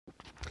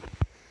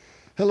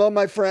Hello,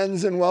 my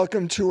friends, and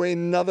welcome to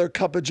another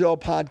Cup of Joe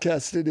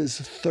podcast. It is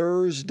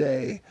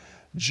Thursday,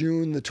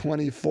 June the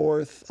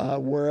 24th.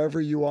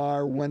 Wherever you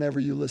are, whenever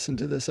you listen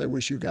to this, I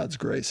wish you God's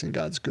grace and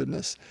God's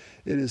goodness.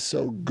 It is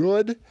so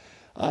good,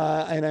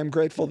 and I'm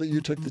grateful that you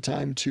took the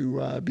time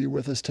to be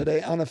with us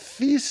today on a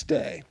feast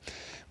day.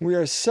 We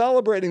are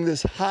celebrating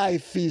this high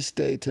feast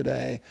day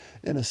today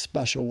in a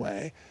special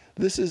way.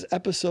 This is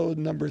episode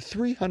number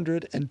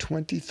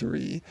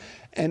 323,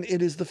 and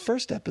it is the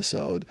first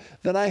episode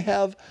that I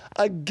have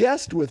a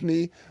guest with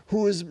me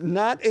who is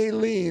not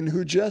Aileen,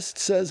 who just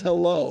says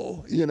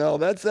hello. You know,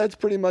 that's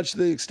pretty much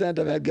the extent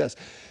I've had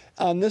guests.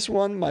 On this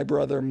one, my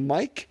brother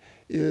Mike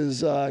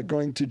is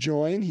going to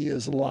join. He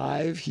is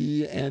live.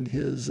 He and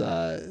his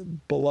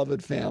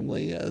beloved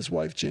family, his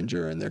wife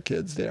Ginger and their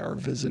kids, they are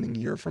visiting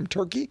here from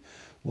Turkey.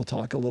 We'll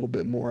talk a little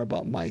bit more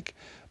about Mike.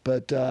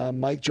 But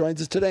Mike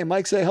joins us today.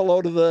 Mike, say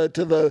hello to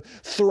the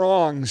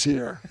throngs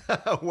here.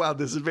 Wow,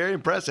 this is very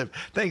impressive.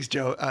 Thanks,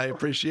 Joe. I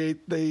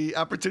appreciate the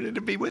opportunity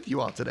to be with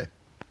you all today.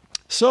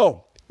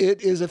 So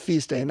it is a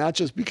feast day, not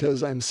just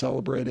because I'm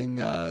celebrating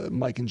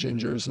Mike and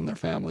Ginger's and their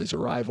family's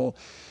arrival.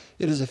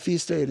 It is a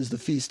feast day. It is the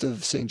feast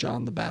of St.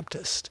 John the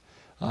Baptist.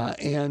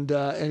 And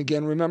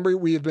again, remember,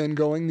 we have been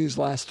going these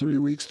last 3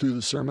 weeks through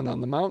the Sermon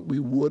on the Mount. We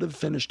would have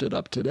finished it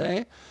up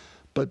today.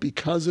 But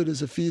because it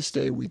is a feast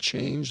day, we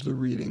change the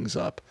readings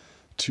up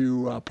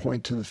to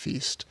point to the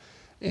feast.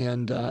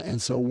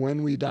 And so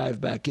when we dive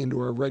back into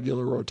our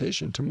regular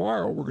rotation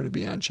tomorrow, we're going to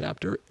be on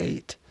chapter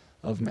 8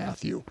 of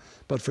Matthew.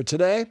 But for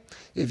today,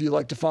 if you'd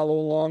like to follow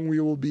along, we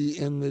will be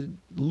in the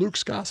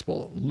Luke's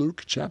Gospel,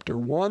 Luke chapter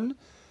 1,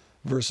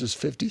 verses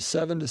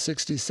 57 to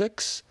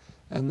 66,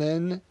 and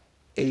then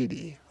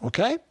 80.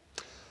 Okay?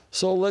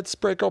 So let's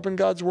break open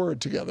God's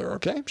Word together,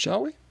 okay?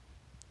 Shall we?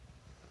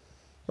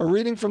 A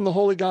reading from the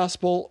Holy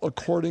Gospel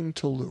according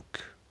to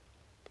Luke.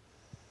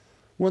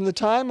 When the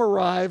time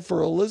arrived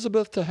for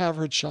Elizabeth to have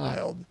her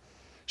child,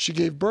 she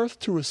gave birth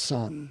to a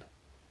son.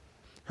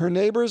 Her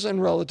neighbors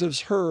and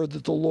relatives heard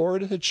that the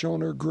Lord had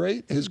shown her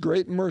his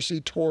great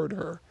mercy toward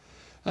her,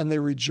 and they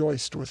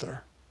rejoiced with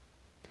her.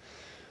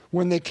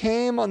 When they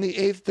came on the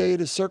 8th day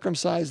to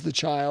circumcise the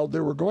child, they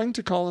were going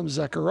to call him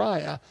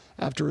Zechariah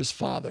after his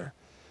father.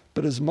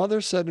 But his mother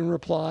said in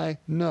reply,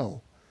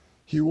 "No,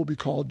 he will be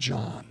called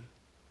John."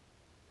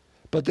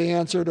 But they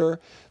answered her,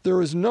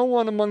 "There is no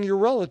one among your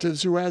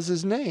relatives who has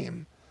his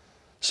name."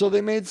 So they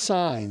made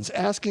signs,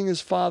 asking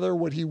his father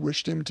what he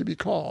wished him to be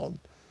called.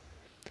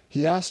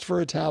 He asked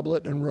for a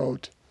tablet and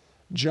wrote,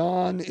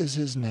 "John is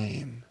his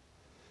name."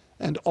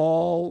 And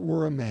all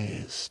were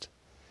amazed.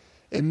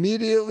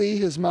 Immediately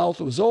his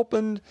mouth was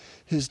opened,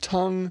 his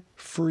tongue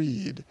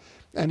freed,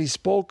 and he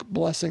spoke,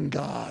 blessing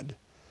God.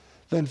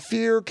 Then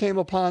fear came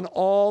upon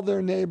all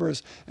their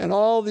neighbors, and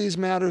all these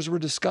matters were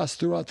discussed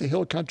throughout the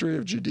hill country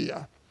of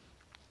Judea.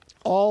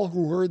 All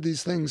who heard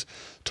these things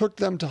took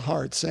them to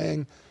heart,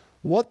 saying,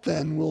 "What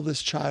then will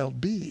this child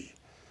be?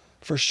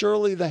 For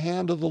surely the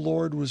hand of the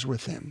Lord was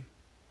with him."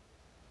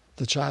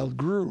 The child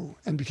grew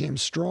and became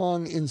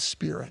strong in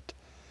spirit,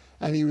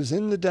 and he was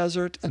in the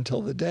desert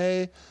until the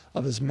day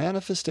of his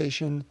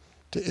manifestation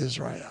to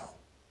Israel.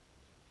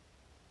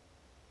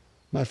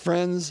 My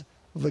friends,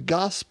 the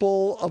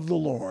gospel of the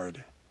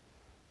Lord.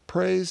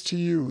 Praise to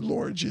you,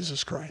 Lord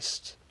Jesus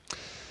Christ.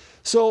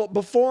 So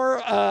before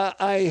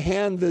I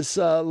hand this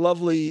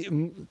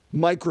lovely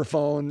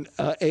microphone,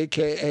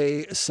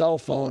 a.k.a. cell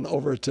phone,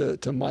 over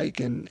to Mike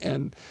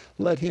and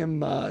let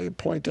him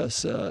point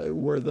us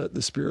where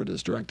the Spirit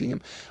is directing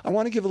him, I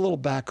want to give a little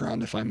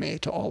background, if I may,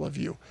 to all of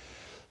you.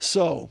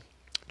 So,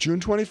 June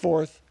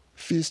 24th,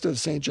 Feast of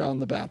St.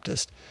 John the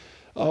Baptist.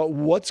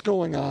 What's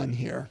going on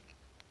here?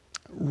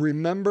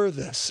 Remember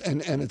this,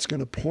 and it's going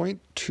to point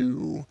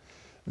to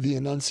the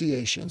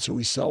Annunciation. So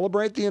we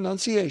celebrate the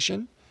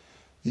Annunciation,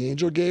 the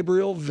angel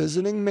Gabriel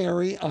visiting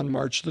Mary on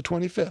March the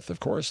 25th. Of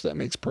course, that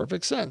makes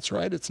perfect sense,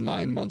 right? It's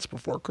 9 months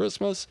before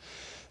Christmas.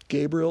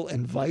 Gabriel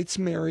invites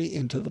Mary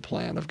into the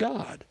plan of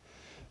God.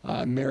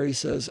 Mary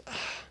says,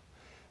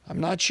 "I'm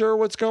not sure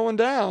what's going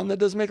down. That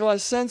doesn't make a lot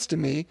of sense to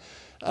me."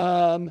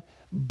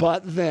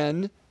 But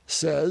then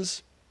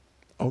says,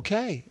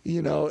 "Okay,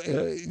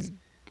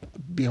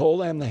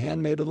 behold, I am the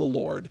handmaid of the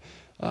Lord.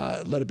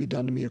 Let it be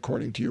done to me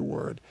according to your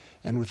word."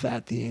 And with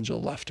that, the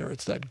angel left her.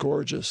 It's that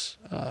gorgeous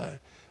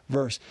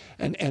verse.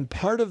 And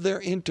part of their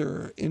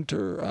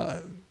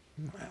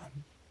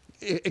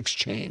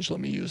exchange, let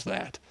me use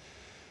that.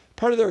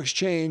 Part of their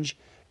exchange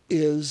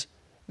is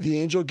the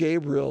angel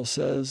Gabriel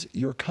says,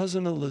 "Your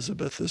cousin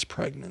Elizabeth is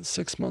pregnant,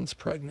 6 months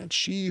pregnant.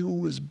 She who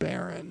was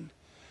barren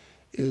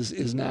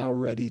is now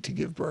ready to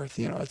give birth,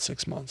 at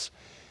 6 months."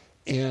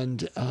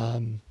 And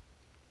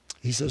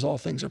he says all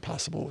things are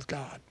possible with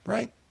God,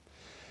 right?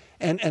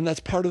 And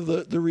that's part of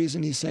the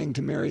reason he's saying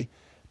to Mary,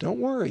 don't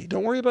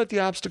worry about the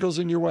obstacles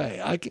in your way.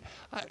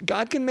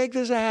 God can make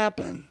this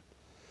happen.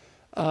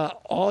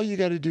 All you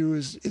got to do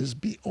is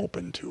be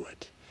open to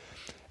it.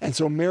 And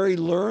so Mary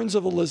learns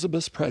of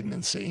Elizabeth's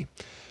pregnancy,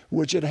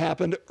 which had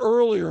happened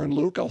earlier in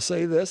Luke. I'll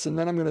say this, and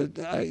then I'm going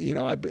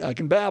to, I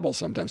can babble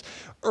sometimes.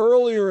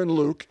 Earlier in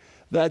Luke,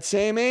 that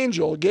same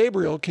angel,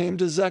 Gabriel, came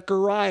to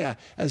Zechariah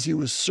as he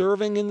was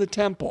serving in the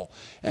temple,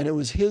 and it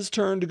was his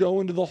turn to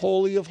go into the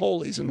Holy of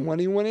Holies. And when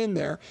he went in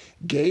there,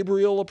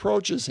 Gabriel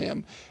approaches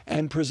him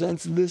and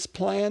presents this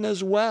plan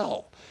as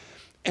well.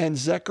 And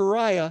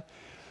Zechariah,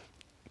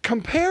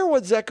 compare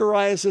what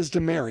Zechariah says to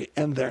Mary,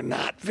 and they're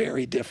not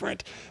very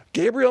different.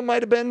 Gabriel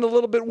might have been in a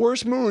little bit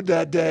worse mood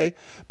that day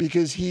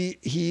because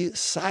he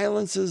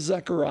silences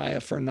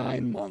Zechariah for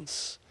 9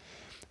 months.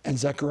 And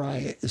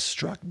Zechariah is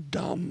struck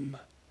dumb.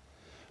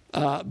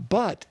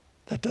 But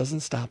that doesn't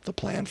stop the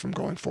plan from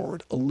going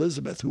forward.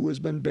 Elizabeth, who has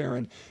been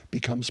barren,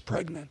 becomes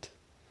pregnant.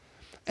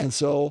 And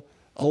so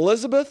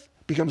Elizabeth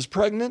becomes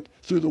pregnant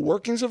through the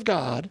workings of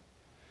God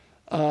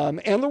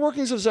and the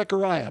workings of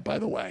Zechariah, by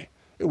the way.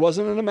 It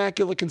wasn't an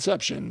immaculate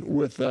conception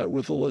with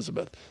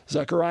Elizabeth.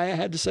 Zechariah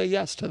had to say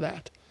yes to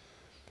that.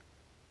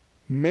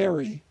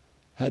 Mary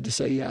had to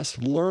say yes,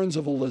 learns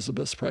of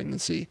Elizabeth's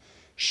pregnancy.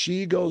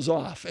 She goes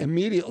off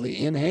immediately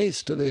in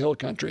haste to the hill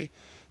country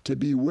to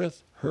be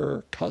with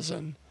her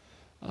cousin.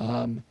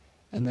 And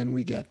then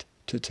we get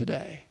to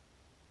today.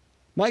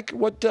 Mike,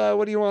 what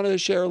do you want to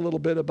share a little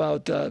bit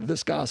about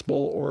this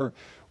gospel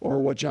or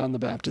what John the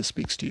Baptist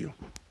speaks to you?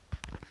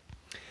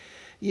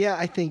 Yeah,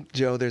 I think,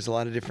 Joe, there's a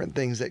lot of different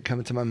things that come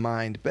into my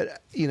mind.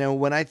 But,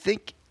 when I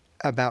think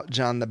about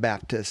John the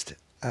Baptist,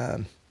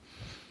 I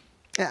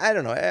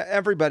don't know,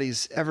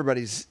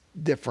 everybody's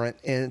different.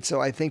 And so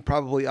I think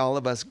probably all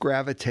of us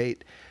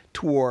gravitate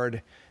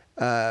toward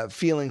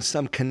feeling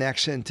some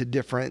connection to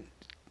different,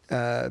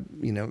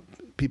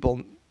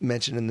 people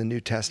mentioned in the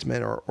New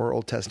Testament or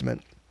Old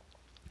Testament.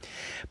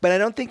 But I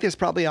don't think there's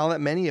probably all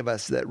that many of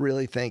us that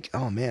really think,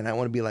 oh, man, I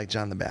want to be like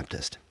John the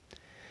Baptist.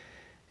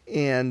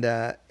 And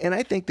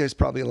I think there's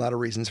probably a lot of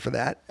reasons for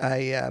that.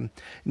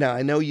 Now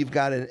I know you've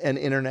got an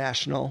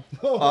international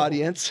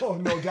audience. Oh,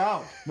 no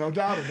doubt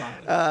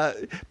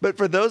about it. But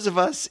for those of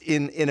us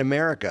in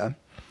America,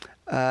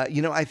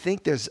 I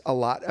think there's a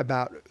lot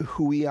about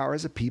who we are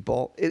as a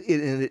people.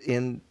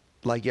 In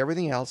like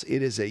everything else,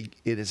 it is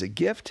a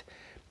gift,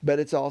 but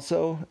it's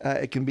also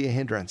it can be a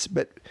hindrance.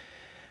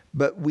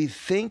 But we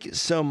think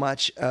so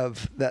much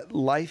of that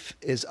life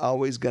is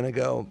always going to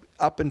go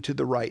up and to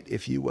the right,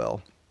 if you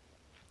will.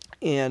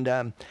 And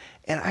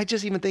I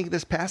just even think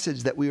this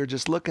passage that we were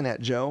just looking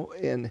at, Joe,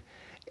 and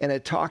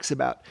it talks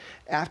about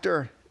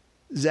after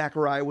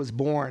Zechariah was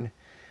born,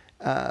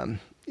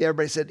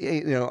 everybody said,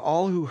 hey,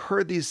 all who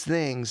heard these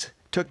things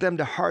took them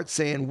to heart,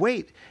 saying,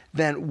 "Wait,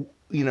 then,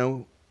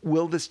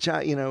 will this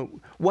child,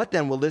 what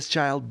then will this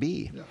child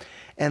be?" Yeah.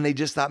 And they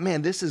just thought,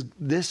 man, this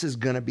is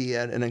going to be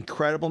an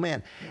incredible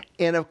man.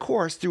 Yeah. And of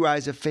course, through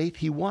eyes of faith,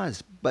 he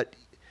was. But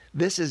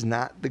this is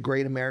not the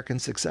great American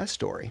success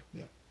story.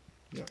 Yeah.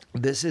 Yeah.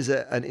 This is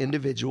an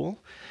individual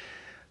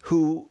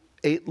who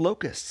ate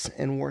locusts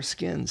and wore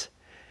skins,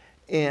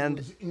 and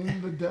he was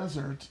in the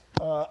desert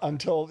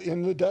until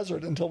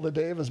the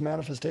day of his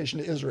manifestation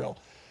to Israel.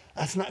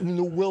 That's not in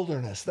the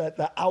wilderness,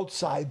 the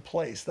outside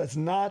place. That's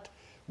not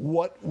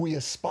what we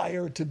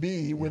aspire to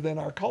be within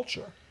our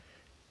culture.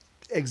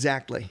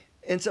 Exactly,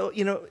 and so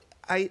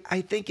I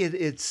think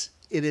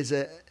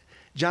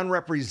John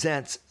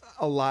represents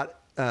a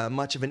lot,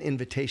 much of an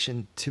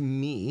invitation to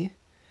me.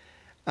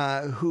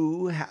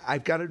 Who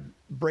I've got to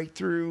break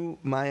through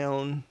my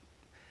own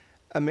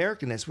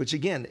Americanness, which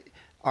again,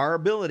 our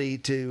ability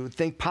to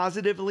think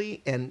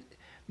positively and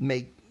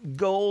make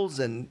goals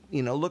and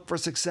look for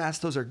success.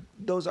 Those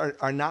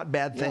are not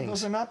bad things.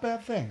 Those are not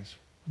bad things,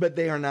 but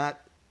they are not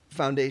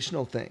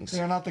foundational things.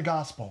 They are not the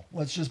gospel.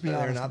 Let's just be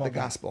honest. They're not the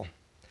gospel.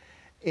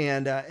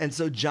 And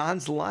so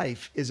John's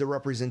life is a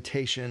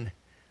representation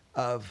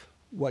of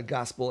what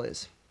gospel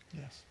is.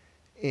 Yes.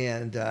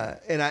 And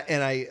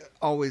I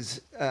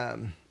always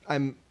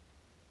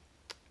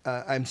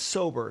I'm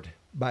sobered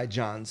by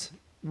John's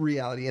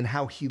reality and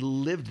how he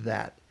lived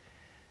that.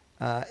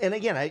 And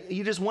again,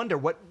 you just wonder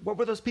what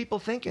were those people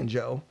thinking,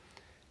 Joe?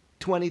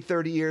 20,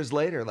 30 years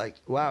later, like,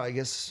 wow, I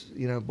guess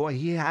boy,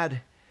 he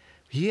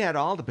had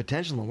all the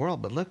potential in the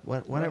world, but look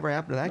whatever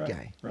happened to that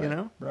guy.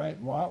 Right.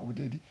 Wow.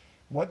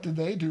 What did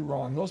they do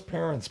wrong? Those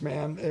parents,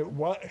 man.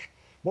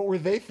 What were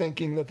they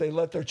thinking that they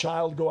let their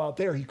child go out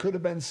there? He could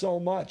have been so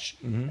much.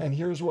 Mm-hmm. And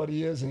here's what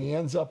he is. And he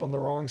ends up on the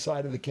wrong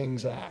side of the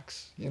king's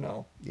axe,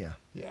 Yeah.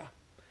 Yeah.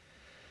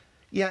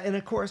 Yeah. And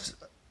of course,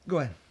 go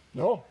ahead.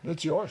 No,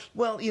 it's yours.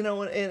 Well,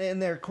 and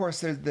there, of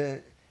course, there's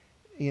the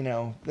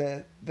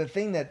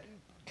thing that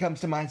comes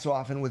to mind so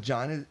often with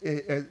John,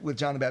 with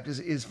John the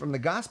Baptist, is from the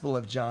Gospel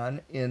of John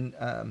in,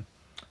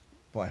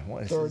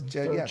 third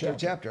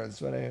chapter.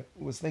 That's what I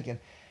was thinking.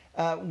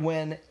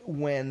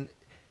 When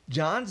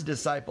John's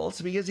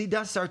disciples, because he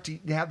does start to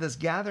have this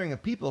gathering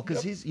of people,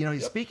 because he's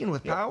speaking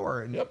with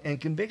power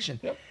and conviction.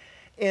 Yep.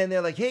 And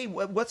they're like, hey,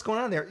 what's going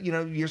on there?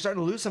 You're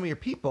starting to lose some of your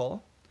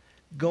people.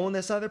 Go in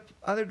this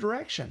other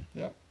direction.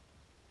 Yep.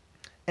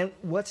 And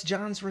what's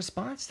John's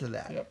response to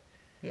that?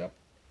 Yep.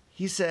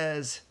 He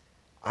says,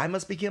 I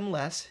must become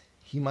less.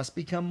 He must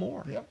become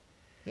more. Yep.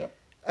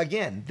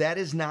 Again, that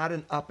is not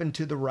an up and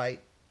to the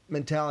right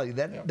mentality.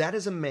 That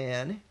is a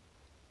man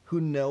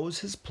who knows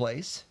his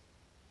place.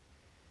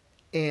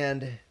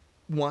 and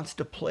wants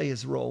to play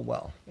his role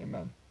well.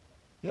 Amen.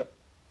 Yep.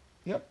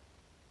 Yep.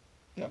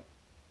 Yep.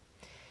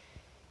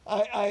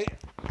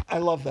 I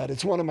love that.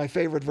 It's one of my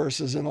favorite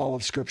verses in all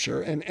of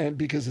Scripture, and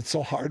because it's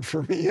so hard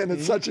for me and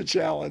it's such a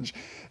challenge.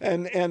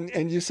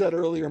 And you said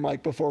earlier,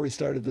 Mike, before we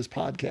started this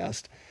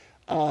podcast,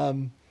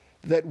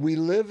 that we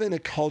live in a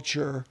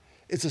culture.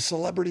 It's a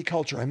celebrity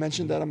culture. I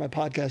mentioned that on my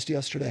podcast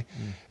yesterday,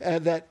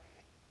 that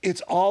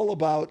it's all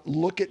about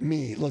look at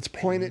me. Let's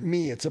point at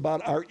me. It's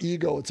about our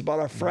ego. It's about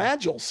our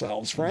fragile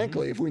selves,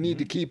 frankly, if we need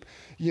to keep,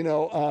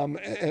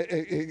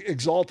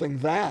 exalting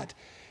that.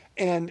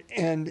 And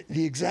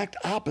the exact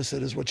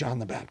opposite is what John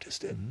the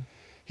Baptist did.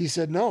 He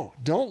said, no,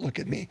 don't look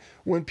at me.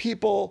 When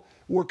people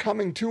were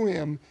coming to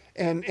him,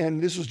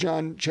 and this was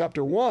John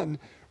chapter 1,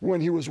 when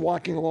he was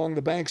walking along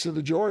the banks of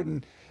the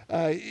Jordan,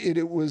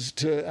 it was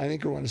to, I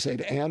think I want to say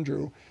to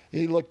Andrew,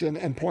 he looked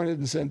and pointed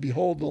and said,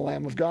 behold the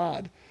Lamb of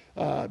God.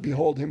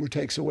 Behold him who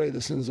takes away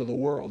the sins of the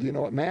world.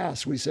 At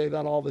Mass, we say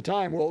that all the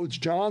time. Well, it's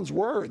John's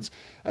words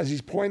as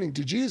he's pointing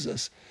to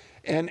Jesus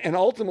and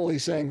ultimately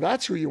saying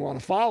that's who you want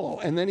to follow.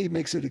 And then he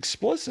makes it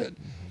explicit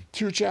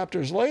 2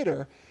 chapters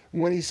later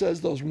when he says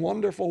those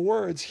wonderful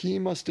words, he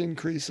must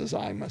increase as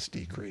I must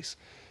decrease.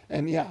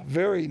 And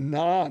very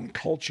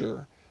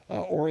non-culture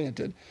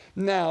oriented.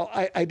 Now,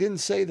 I didn't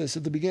say this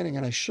at the beginning,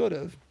 and I should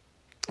have.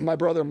 My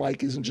brother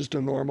Mike isn't just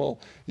a normal,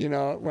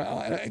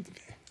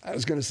 I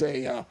was going to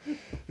say,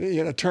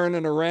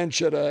 turning a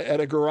wrench at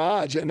a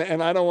garage, and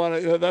I don't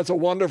want to. That's a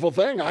wonderful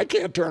thing. I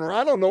can't turn her.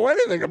 I don't know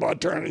anything about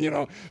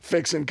turning,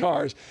 fixing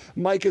cars.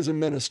 Mike is a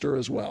minister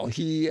as well.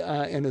 He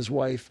and his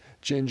wife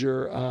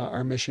Ginger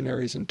are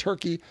missionaries in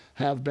Turkey.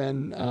 Have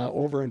been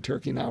over in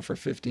Turkey now for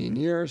 15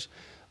 years,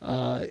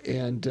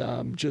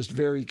 and just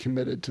very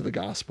committed to the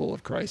gospel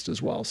of Christ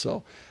as well.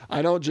 So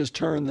I don't just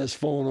turn this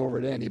phone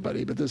over to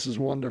anybody, but this is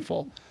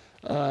wonderful.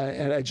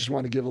 And I just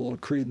want to give a little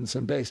credence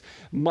and base.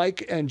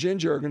 Mike and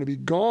Ginger are going to be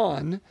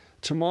gone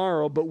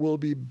tomorrow, but we'll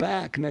be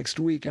back next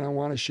week, and I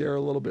want to share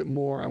a little bit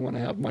more. I want to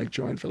have Mike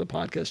join for the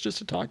podcast just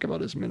to talk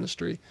about his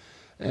ministry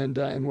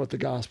and what the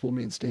gospel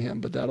means to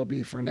him, but that'll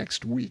be for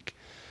next week.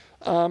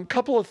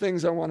 Couple of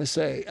things I want to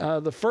say.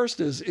 The first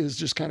is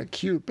just kind of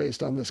cute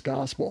based on this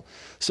gospel.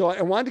 So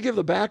I wanted to give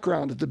the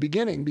background at the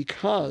beginning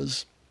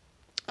because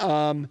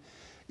it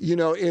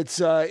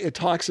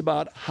talks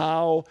about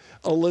how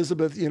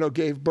Elizabeth,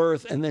 gave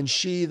birth, and then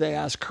they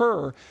ask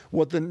her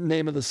what the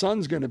name of the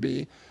son's going to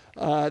be.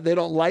 They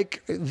don't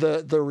like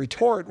the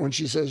retort when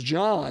she says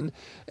John,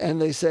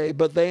 and they say,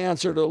 but they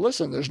answered her,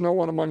 listen, there's no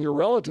one among your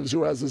relatives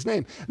who has this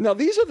name. Now,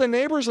 these are the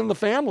neighbors in the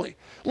family.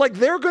 Like,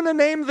 they're going to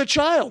name the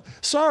child.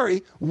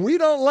 Sorry, we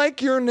don't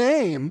like your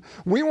name.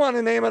 We want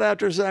to name it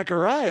after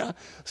Zechariah.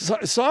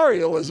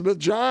 Sorry, Elizabeth,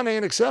 John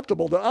ain't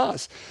acceptable to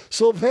us.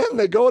 So then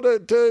they go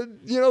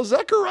to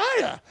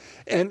Zechariah.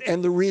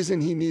 And the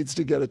reason he needs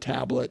to get a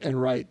tablet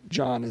and write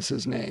John as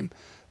his name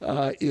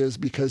is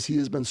because he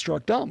has been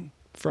struck dumb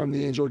from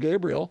the angel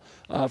Gabriel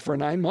for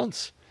 9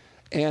 months.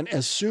 And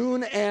as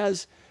soon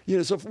as,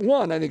 so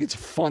one, I think it's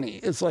funny.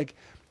 It's like,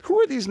 who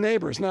are these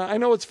neighbors? Now, I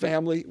know it's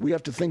family. We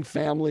have to think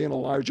family in a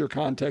larger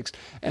context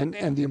and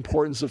the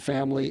importance of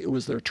family. It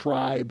was their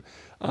tribe.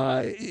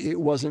 It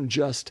wasn't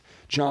just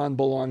John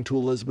belonged to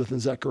Elizabeth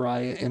and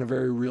Zechariah. In a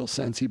very real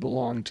sense, he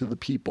belonged to the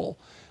people.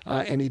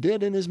 And he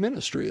did in his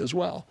ministry as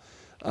well.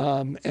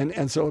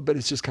 And so, but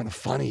it's just kind of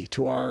funny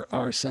to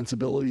our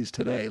sensibilities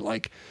today.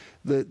 Like,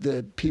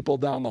 the people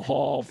down the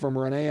hall from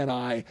Renee and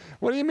I,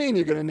 what do you mean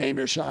you're going to name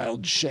your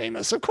child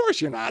Seamus? Of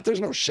course you're not. There's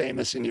no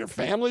Seamus in your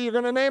family. You're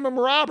going to name him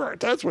Robert.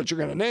 That's what you're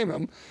going to name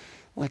him.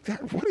 Like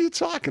that. What are you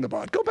talking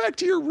about? Go back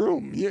to your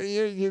room.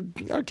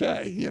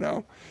 Okay,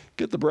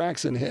 get the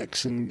Braxton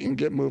Hicks and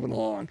get moving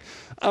along.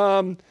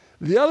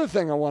 The other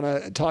thing I want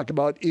to talk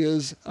about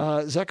is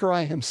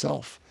Zechariah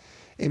himself.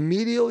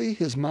 Immediately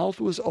his mouth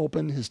was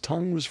open, his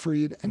tongue was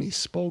freed, and he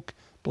spoke,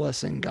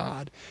 blessing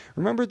God.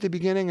 Remember at the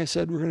beginning I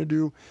said we're going to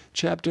do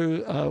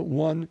chapter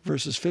 1,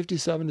 verses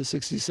 57 to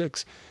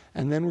 66,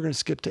 and then we're going to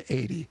skip to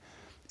 80.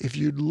 If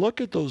you look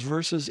at those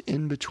verses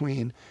in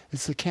between,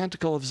 it's the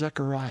canticle of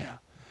Zechariah,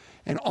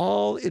 and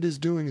all it is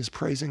doing is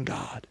praising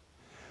God.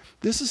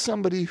 This is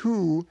somebody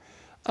who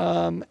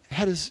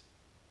had his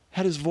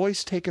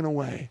voice taken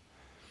away.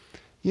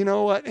 You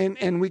know what?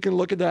 And we can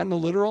look at that in a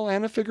literal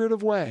and a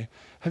figurative way.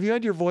 Have you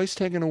had your voice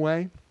taken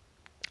away?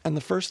 And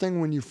the first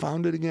thing when you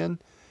found it again,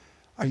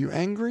 are you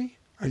angry?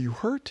 Are you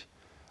hurt?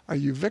 Are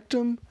you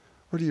victim?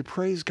 Or do you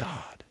praise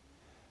God?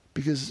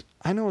 Because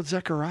I know what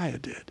Zechariah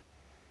did.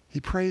 He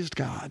praised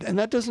God. And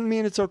that doesn't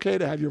mean it's okay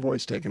to have your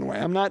voice taken away.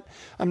 I'm not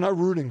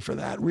rooting for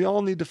that. We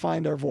all need to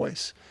find our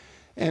voice.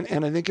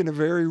 And I think in a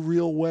very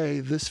real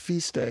way, this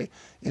feast day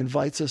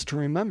invites us to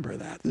remember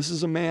that. This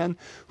is a man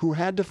who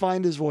had to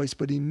find his voice,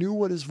 but he knew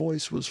what his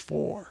voice was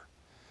for.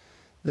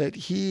 That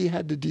he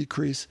had to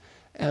decrease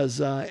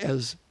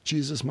as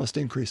Jesus must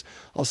increase.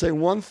 I'll say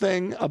one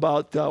thing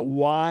about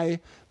why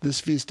this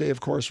feast day, of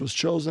course, was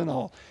chosen.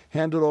 I'll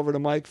hand it over to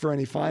Mike for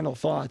any final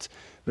thoughts,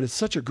 but it's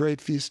such a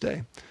great feast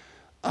day.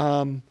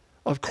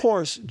 Of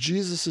course,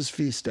 Jesus'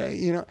 feast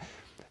day.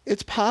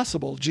 it's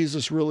possible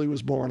Jesus really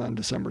was born on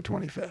December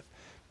 25th.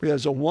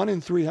 There's a 1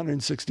 in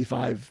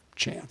 365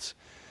 chance.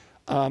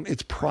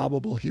 It's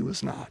probable he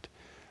was not.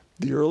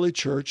 The early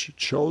church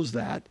chose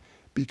that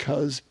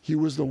because he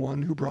was the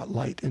one who brought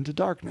light into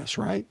darkness,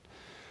 right?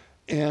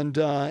 And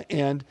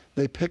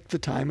they picked the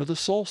time of the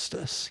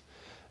solstice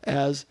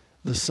as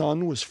the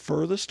sun was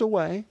furthest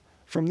away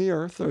from the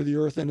earth, or the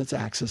earth in its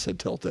axis had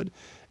tilted,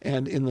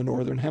 and in the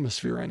northern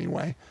hemisphere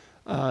anyway.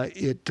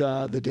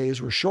 The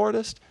days were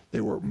shortest,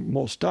 they were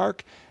most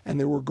dark, and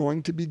they were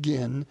going to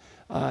begin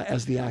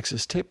as the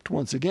axis tipped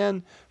once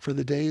again for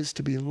the days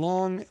to be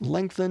long,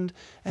 lengthened,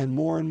 and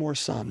more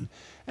sun.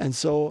 And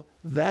so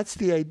that's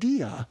the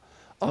idea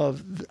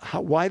of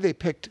why they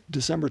picked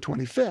December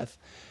 25th.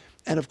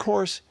 And of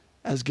course,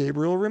 as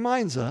Gabriel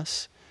reminds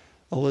us,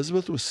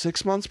 Elizabeth was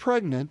 6 months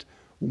pregnant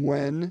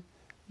when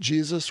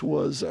Jesus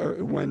was,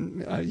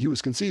 when he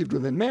was conceived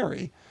within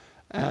Mary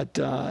at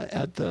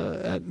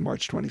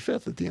March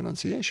 25th at the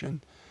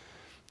Annunciation.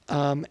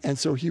 And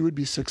so he would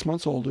be 6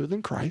 months older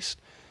than Christ.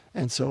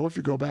 And so if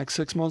you go back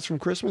 6 months from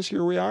Christmas,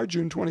 here we are,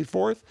 June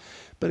 24th.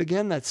 But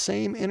again, that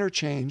same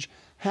interchange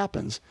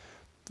happens.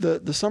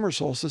 The summer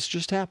solstice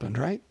just happened,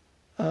 right?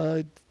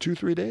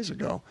 2-3 days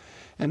ago.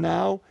 And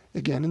now,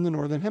 again, in the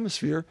Northern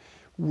Hemisphere,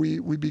 we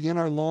begin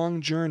our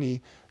long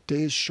journey,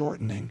 days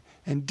shortening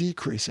and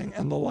decreasing,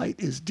 and the light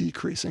is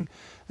decreasing.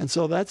 And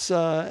so that's,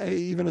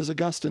 even as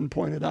Augustine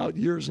pointed out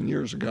years and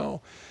years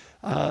ago,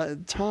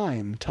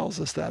 time tells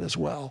us that as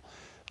well.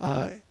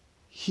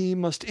 He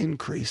must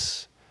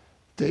increase.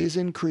 Days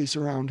increase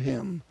around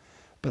him,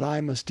 but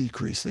I must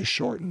decrease. They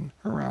shorten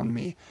around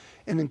me.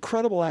 An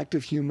incredible act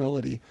of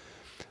humility.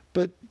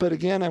 But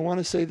again, I want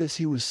to say this.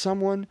 He was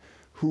someone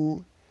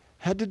who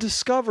had to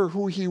discover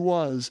who he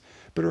was.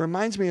 But it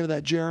reminds me of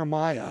that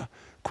Jeremiah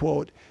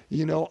quote,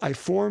 I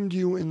formed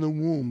you in the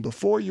womb.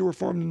 Before you were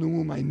formed in the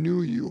womb, I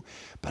knew you.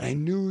 But I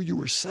knew you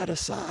were set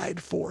aside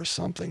for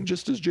something.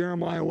 Just as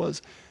Jeremiah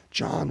was,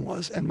 John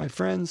was. And my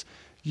friends,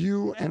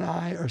 you and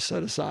I are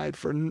set aside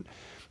for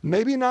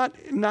maybe not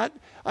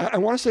I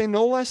want to say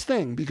no less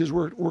thing, because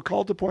we're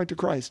called to point to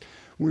Christ.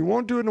 We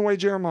won't do it in the way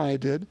Jeremiah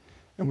did,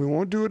 and we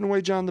won't do it in the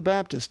way John the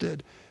Baptist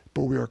did,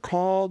 but we are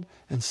called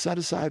and set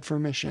aside for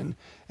mission.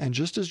 And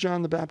just as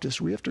John the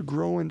Baptist, we have to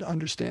grow into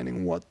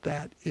understanding what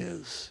that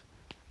is.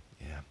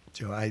 Yeah,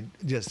 Joe, I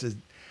just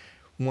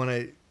want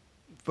to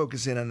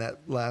focus in on that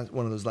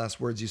one of those last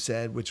words you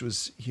said, which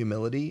was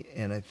humility.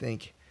 And I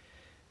think,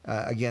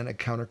 again, a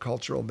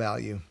countercultural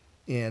value.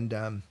 And,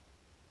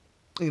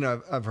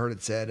 I've heard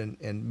it said,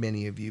 and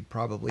many of you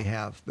probably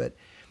have, but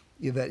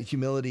that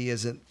humility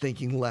isn't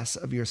thinking less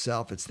of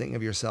yourself, it's thinking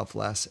of yourself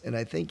less. And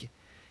I think,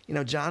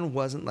 John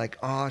wasn't like,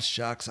 oh,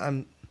 shucks,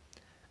 I'm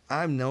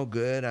no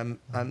good.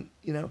 Right.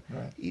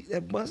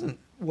 It wasn't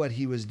what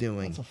he was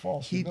doing. It's a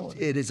false humility.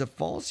 It is a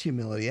false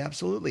humility,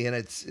 absolutely. And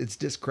it's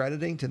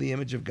discrediting to the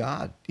image of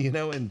God,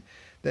 and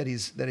that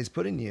he's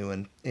put in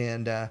you.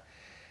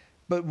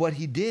 But what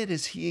he did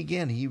is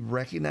he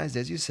recognized,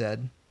 as you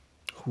said,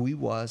 who he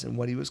was and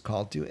what he was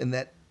called to, and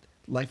that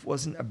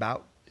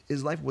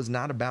his life was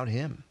not about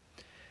him.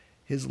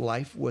 His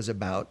life was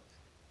about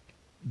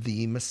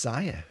the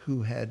Messiah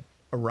who had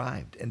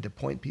arrived, and to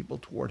point people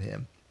toward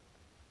him.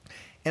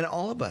 And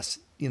all of us,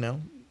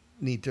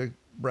 need to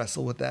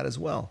wrestle with that as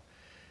well.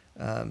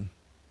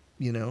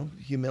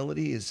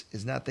 Humility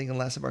is not thinking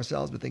less of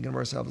ourselves, but thinking of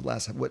ourselves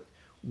less.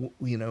 Who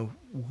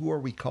are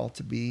we called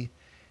to be,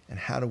 and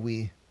how do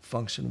we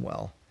function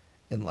well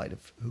in light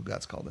of who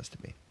God's called us to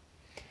be?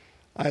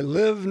 I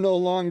live no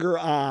longer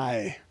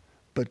I,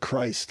 but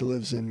Christ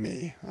lives in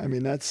me. I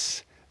mean,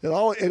 that's it.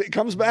 It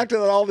comes back to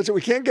that all the time.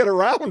 We can't get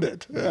around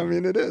it. I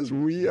mean, it is.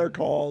 We are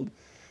called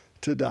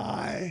to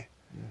die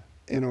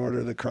in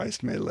order that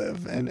Christ may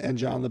live. And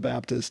John the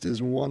Baptist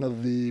is one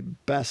of the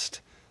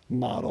best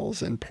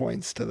models and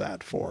points to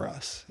that for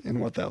us in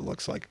what that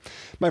looks like.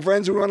 My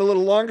friends, we went a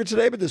little longer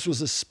today, but this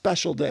was a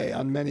special day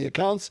on many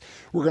accounts.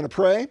 We're going to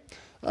pray.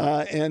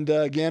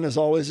 Again, as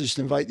always, I just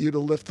invite you to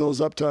lift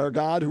those up to our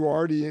God who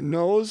already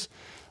knows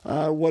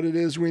what it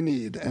is we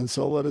need. And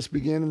so let us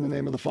begin in the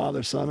name of the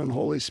Father, Son, and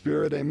Holy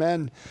Spirit.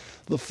 Amen.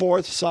 The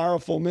fourth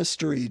sorrowful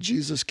mystery,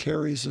 Jesus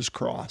carries his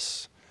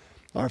cross.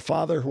 Our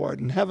Father who art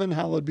in heaven,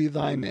 hallowed be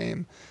thy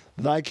name.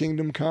 Thy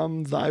kingdom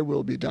come, thy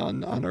will be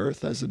done on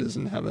earth as it is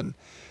in heaven.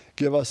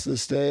 Give us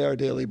this day our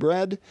daily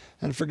bread,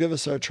 and forgive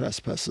us our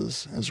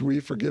trespasses, as we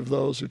forgive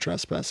those who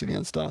trespass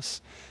against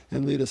us.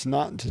 And lead us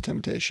not into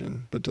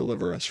temptation, but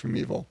deliver us from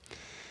evil.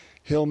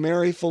 Hail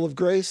Mary, full of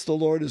grace, the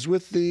Lord is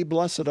with thee.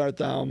 Blessed art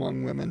thou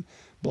among women.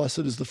 Blessed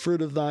is the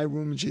fruit of thy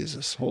womb,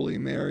 Jesus. Holy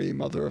Mary,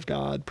 Mother of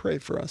God, pray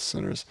for us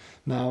sinners,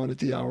 now and at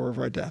the hour of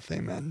our death.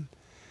 Amen.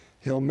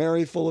 Hail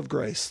Mary, full of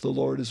grace, the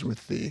Lord is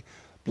with thee.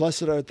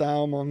 Blessed art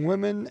thou among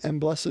women, and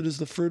blessed is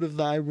the fruit of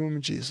thy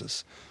womb,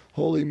 Jesus.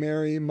 Holy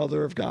Mary,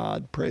 Mother of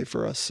God, pray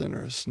for us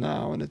sinners,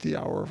 now and at the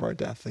hour of our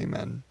death.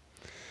 Amen.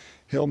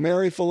 Hail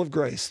Mary, full of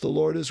grace, the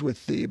Lord is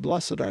with thee.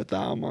 Blessed art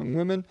thou among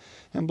women,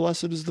 and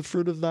blessed is the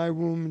fruit of thy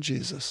womb,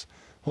 Jesus.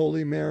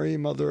 Holy Mary,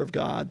 Mother of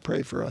God,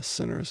 pray for us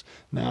sinners,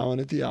 now and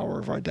at the hour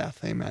of our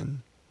death.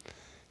 Amen.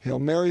 Hail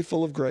Mary,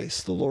 full of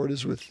grace, the Lord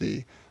is with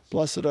thee.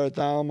 Blessed art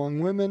thou among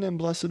women, and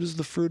blessed is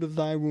the fruit of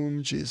thy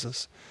womb,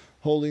 Jesus.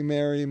 Holy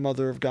Mary,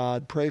 Mother of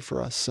God, pray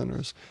for us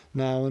sinners,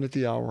 now and at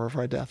the hour of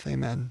our death.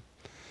 Amen.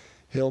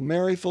 Hail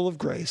Mary, full of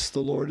grace,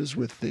 the Lord is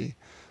with thee.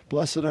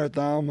 Blessed art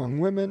thou among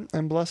women,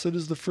 and blessed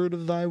is the fruit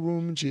of thy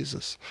womb,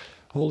 Jesus.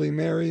 Holy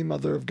Mary,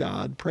 Mother of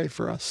God, pray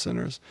for us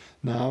sinners,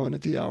 now and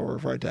at the hour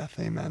of our death.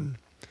 Amen.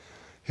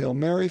 Hail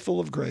Mary, full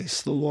of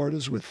grace, the Lord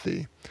is with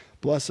thee.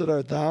 Blessed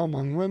art thou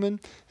among women,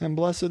 and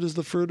blessed is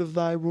the fruit of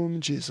thy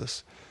womb,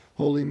 Jesus.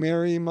 Holy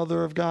Mary,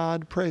 Mother of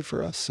God, pray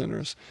for us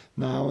sinners,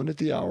 now and at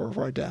the hour of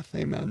our death.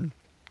 Amen.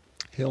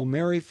 Hail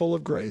Mary, full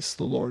of grace,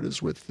 the Lord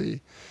is with thee.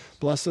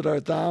 Blessed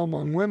art thou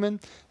among women,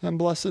 and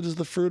blessed is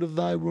the fruit of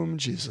thy womb,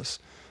 Jesus.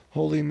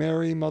 Holy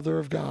Mary, Mother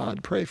of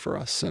God, pray for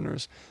us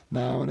sinners,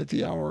 now and at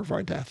the hour of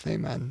our death.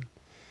 Amen.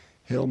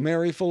 Hail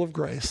Mary, full of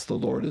grace, the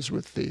Lord is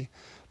with thee.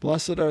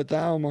 Blessed art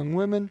thou among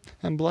women,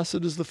 and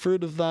blessed is the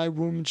fruit of thy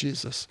womb,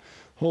 Jesus.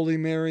 Holy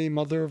Mary,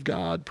 Mother of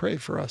God, pray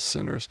for us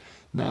sinners,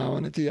 now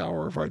and at the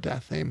hour of our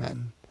death.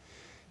 Amen.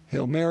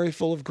 Hail Mary,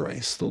 full of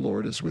grace, the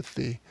Lord is with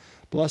thee.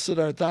 Blessed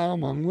art thou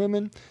among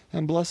women,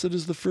 and blessed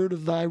is the fruit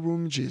of thy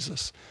womb,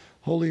 Jesus.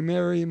 Holy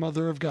Mary,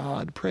 Mother of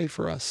God, pray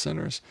for us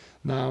sinners,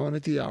 now and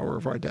at the hour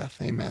of our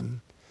death.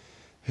 Amen.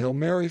 Hail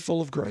Mary, full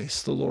of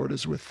grace, the Lord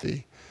is with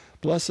thee.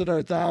 Blessed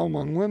art thou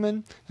among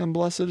women, and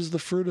blessed is the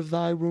fruit of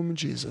thy womb,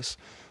 Jesus.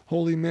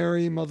 Holy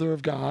Mary, Mother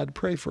of God,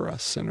 pray for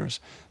us sinners,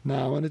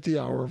 now and at the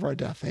hour of our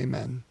death.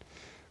 Amen.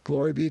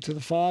 Glory be to the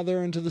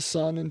Father, and to the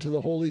Son, and to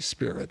the Holy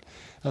Spirit,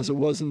 as it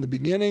was in the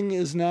beginning,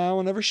 is now,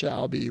 and ever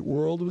shall be,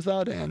 world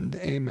without end.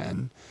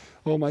 Amen.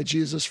 O my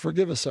Jesus,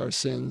 forgive us our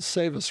sins,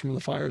 save us from the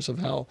fires of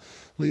hell,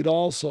 lead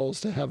all souls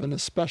to heaven,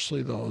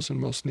 especially those in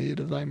most need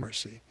of thy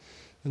mercy.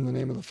 In the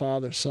name of the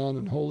Father, Son,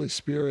 and Holy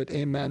Spirit,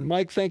 amen.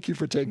 Mike, thank you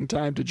for taking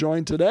time to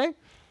join today.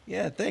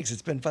 Yeah, thanks.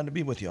 It's been fun to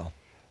be with you all.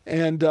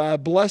 And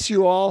bless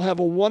you all. Have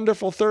a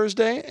wonderful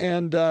Thursday,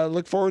 and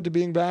look forward to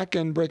being back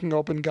and breaking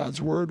open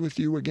God's Word with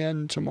you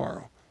again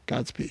tomorrow.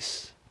 God's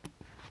peace.